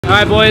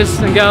Alright boys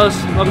and girls,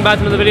 welcome back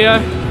to another video.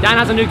 Dan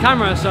has a new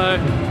camera, so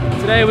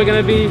today we're going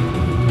to be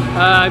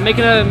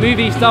making a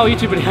movie style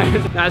YouTube video.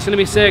 Nah, it's going to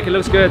be sick, it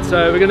looks good.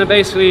 So we're going to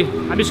basically,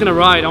 I'm just going to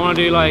ride. I want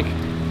to do like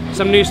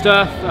some new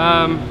stuff,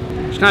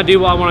 just kind of do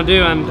what I want to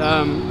do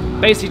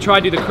and basically try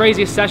to do the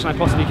craziest session I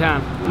possibly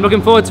can. I'm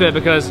looking forward to it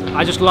because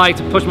I just like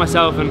to push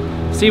myself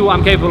and see what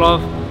I'm capable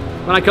of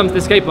when I come to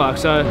the skate park.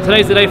 So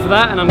today's the day for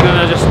that, and I'm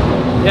going to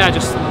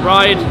just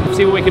ride,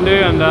 see what we can do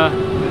and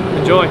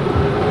enjoy.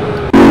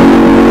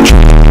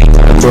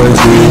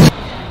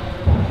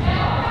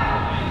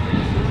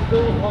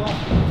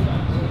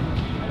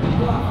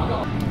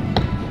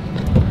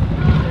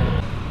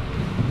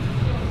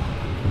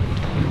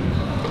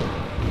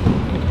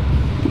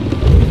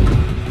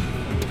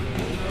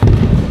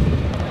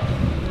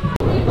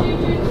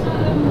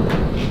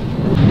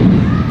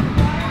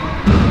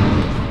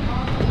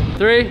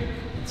 3,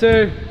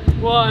 2,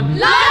 1.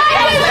 Like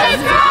and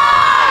subscribe!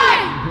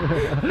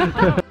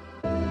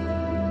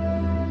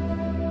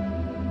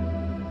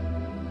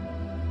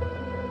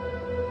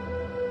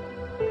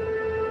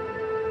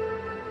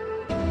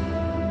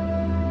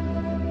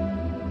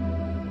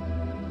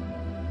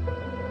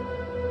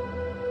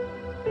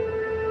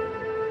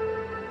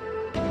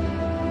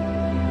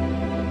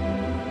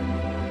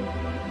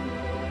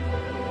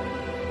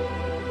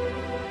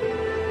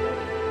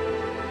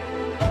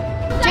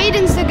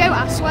 Jaden's the goat,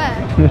 I swear.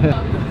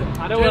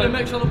 I don't want to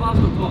make sure the bars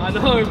look good. I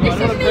know, but I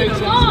don't want to break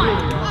sense.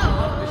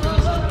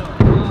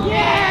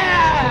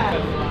 Yeah!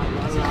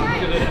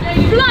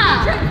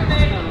 Flat!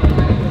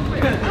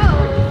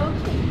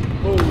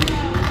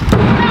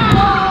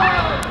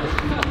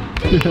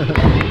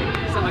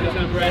 Sound like it's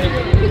going to break. There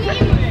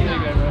you go,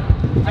 bro.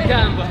 I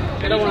can, but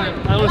I don't want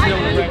to see it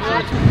break.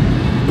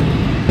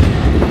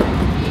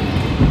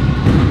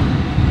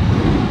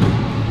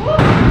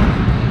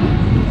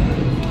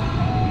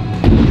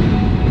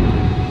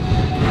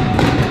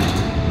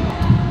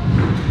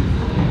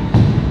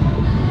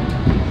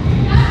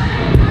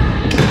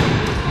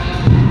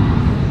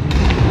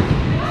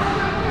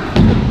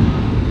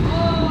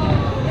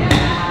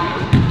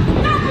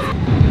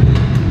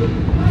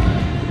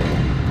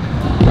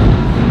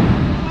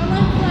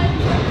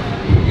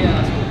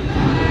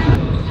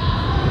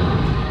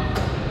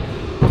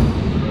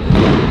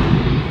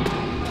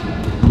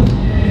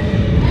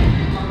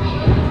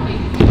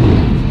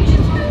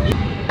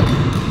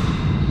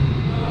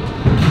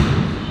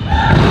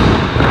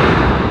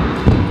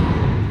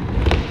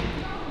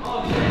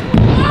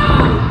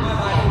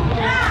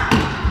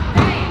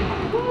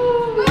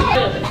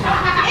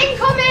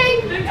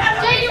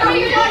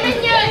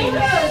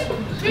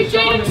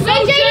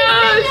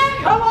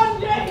 Come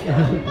on,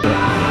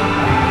 Jay!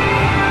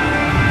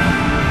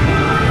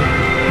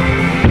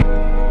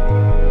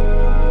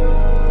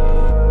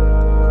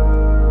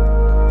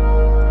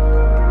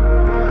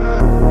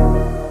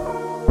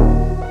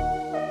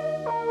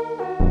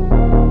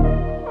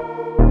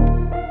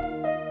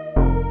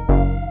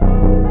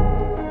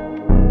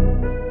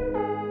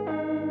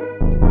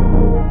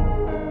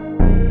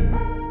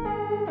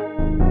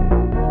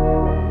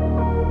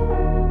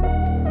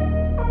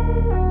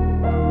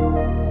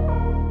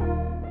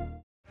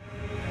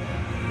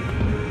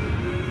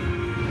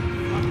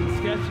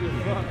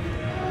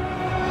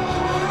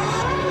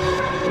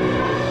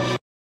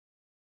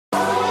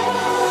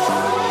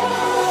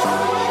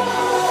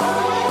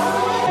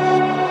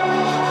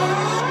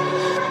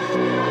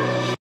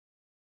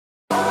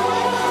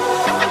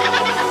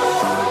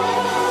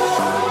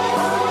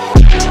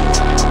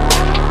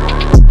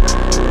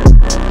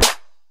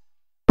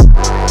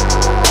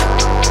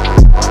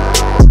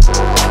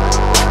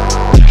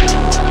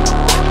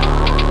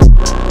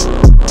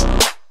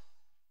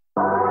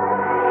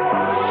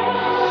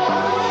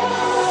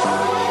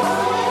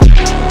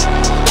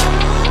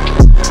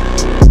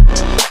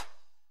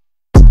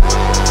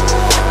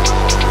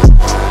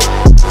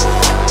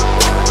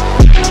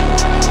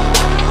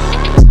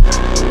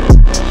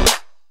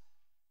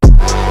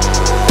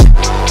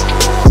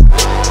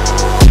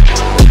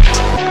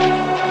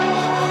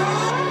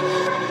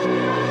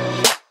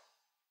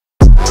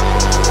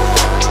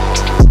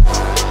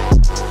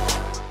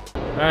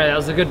 Alright, that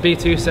was a good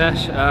B2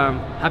 sesh.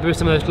 Happy with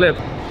some of those clips.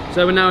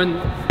 So we're now in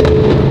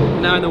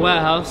the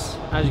warehouse,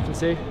 as you can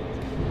see.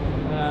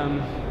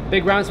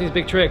 Big ramps means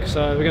big tricks,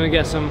 so we're going to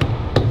get some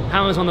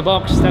hammers on the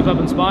box, step up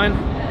and spine,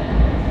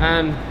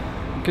 and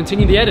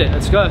continue the edit.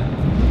 Let's go.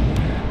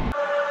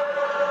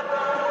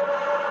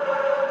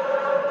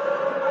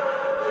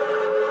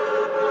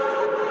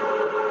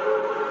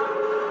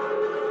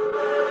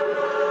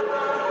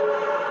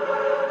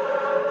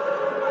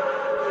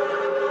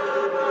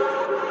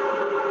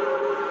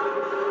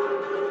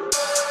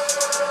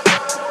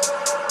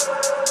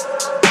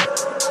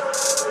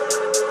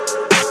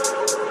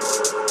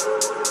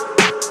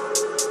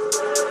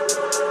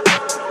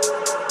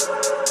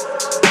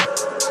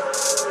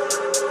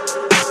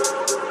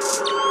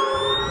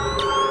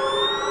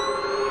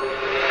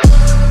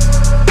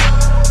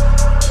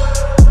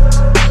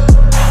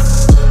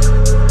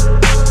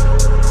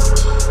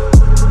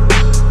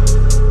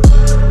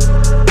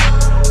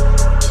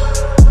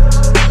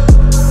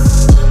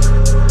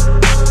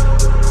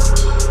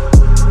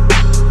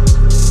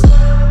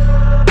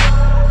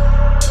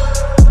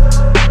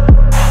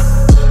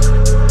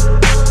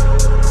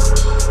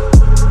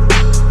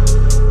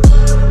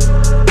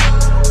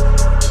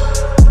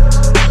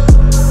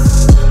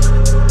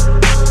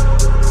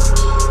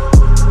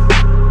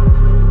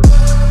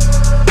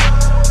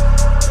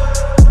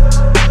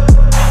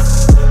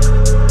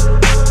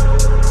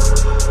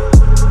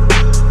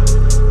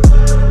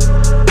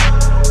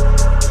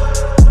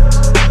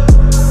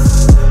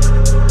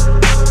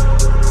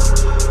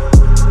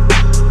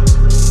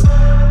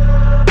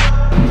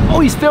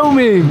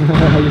 filming!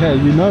 Yeah,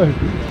 you know.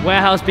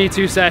 Warehouse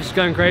B2 sesh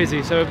going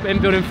crazy. So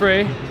in building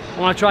 3, I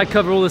want to try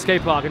cover all the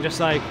skate park and just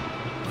like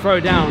throw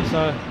it down.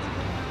 So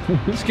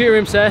scooter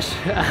room sesh.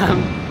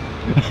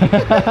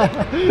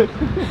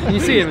 You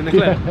see him in the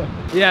clip.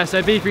 Yeah,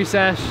 so B3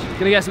 sesh.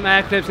 Gonna get some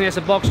air clips, gonna get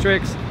some box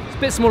tricks. It's a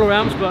bit smaller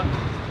ramps, but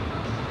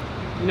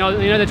you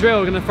know the drill.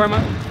 We're gonna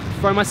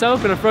throw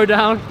myself, gonna throw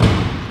down.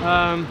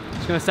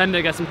 Just gonna send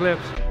it, get some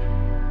clips.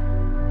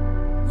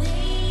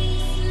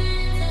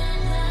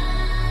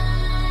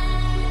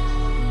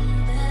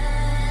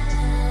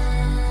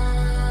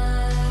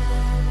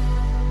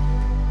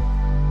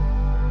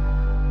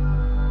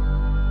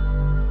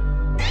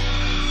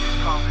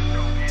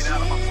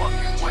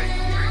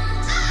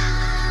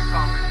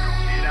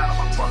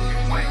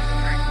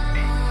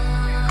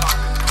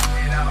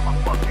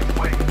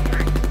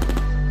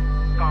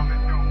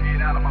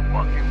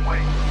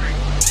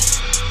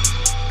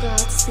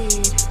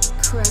 Godspeed,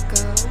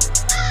 Kreco.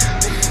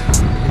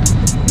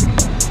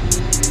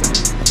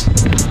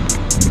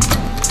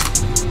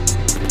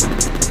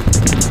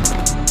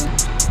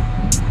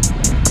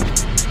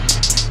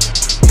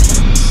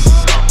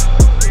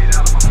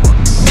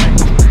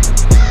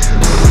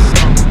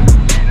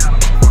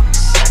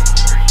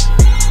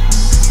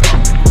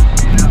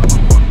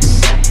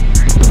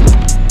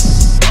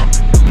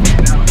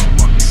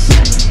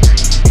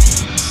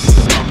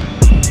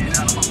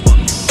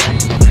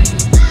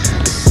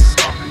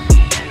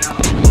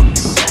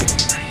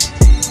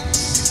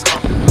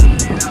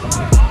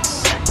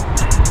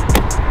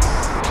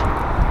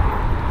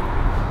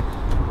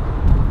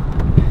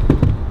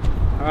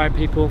 Alright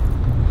people,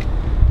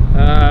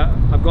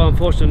 I've got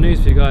unfortunate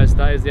news for you guys.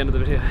 That is the end of the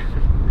video.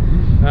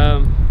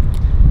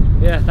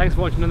 Yeah, thanks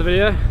for watching another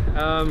video.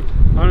 I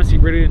honestly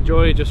really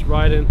enjoy just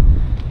riding,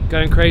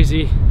 going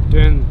crazy,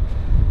 doing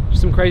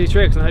just some crazy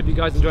tricks, and I hope you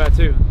guys enjoy it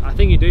too. I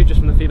think you do, just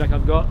from the feedback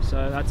I've got,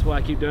 so that's why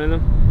I keep doing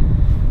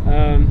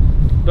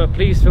them. But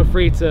please feel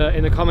free to,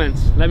 in the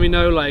comments, let me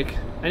know like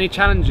any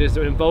challenges that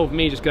would involve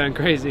me just going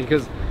crazy,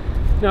 because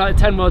you know, like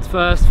 10 worlds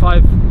first,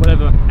 5,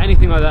 whatever,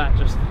 anything like that.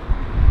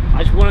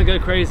 I just want to go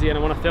crazy and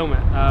I want to film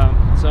it.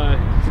 So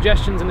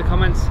suggestions in the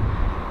comments,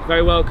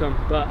 very welcome.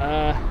 But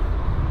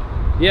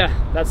yeah,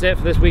 that's it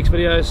for this week's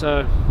video.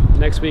 So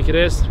next week it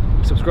is.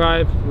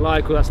 Subscribe,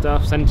 like, all that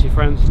stuff, send it to your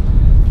friends.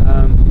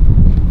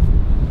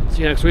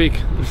 See you next week.